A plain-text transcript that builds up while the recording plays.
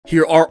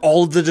Here are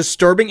all of the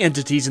disturbing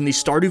entities in the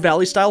Stardew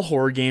Valley style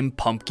horror game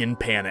Pumpkin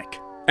Panic.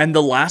 And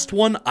the last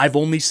one I've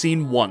only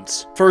seen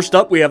once. First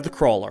up, we have the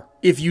crawler.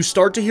 If you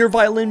start to hear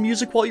violin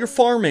music while you're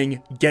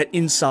farming, get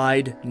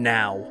inside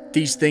now.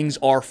 These things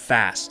are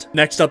fast.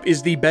 Next up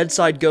is the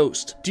bedside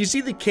ghost. Do you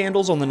see the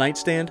candles on the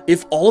nightstand?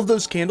 If all of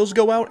those candles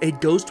go out, a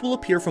ghost will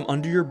appear from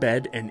under your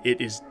bed and it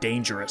is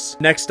dangerous.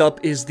 Next up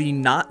is the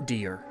knot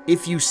deer.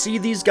 If you see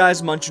these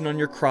guys munching on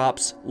your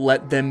crops,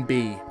 let them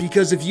be.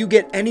 Because if you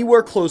get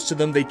anywhere close to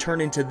them, they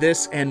turn into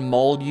this and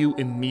maul you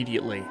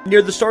immediately.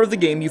 Near the start of the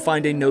game, you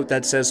find a note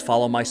that says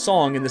follow my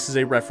song, and this is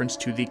a reference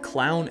to the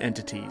clown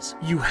entities.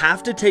 You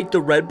have to take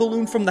the red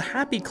balloon from the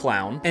happy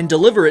clown and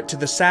deliver it to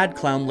the sad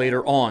clown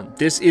later on.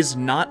 This is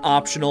not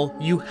optional,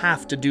 you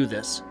have to do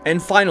this.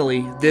 And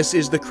finally, this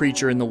is the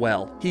creature in the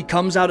well. He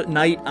comes out at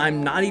night.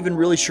 I'm not even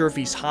really sure if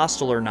he's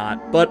hostile or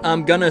not, but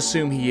I'm gonna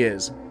assume he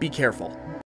is. Be careful.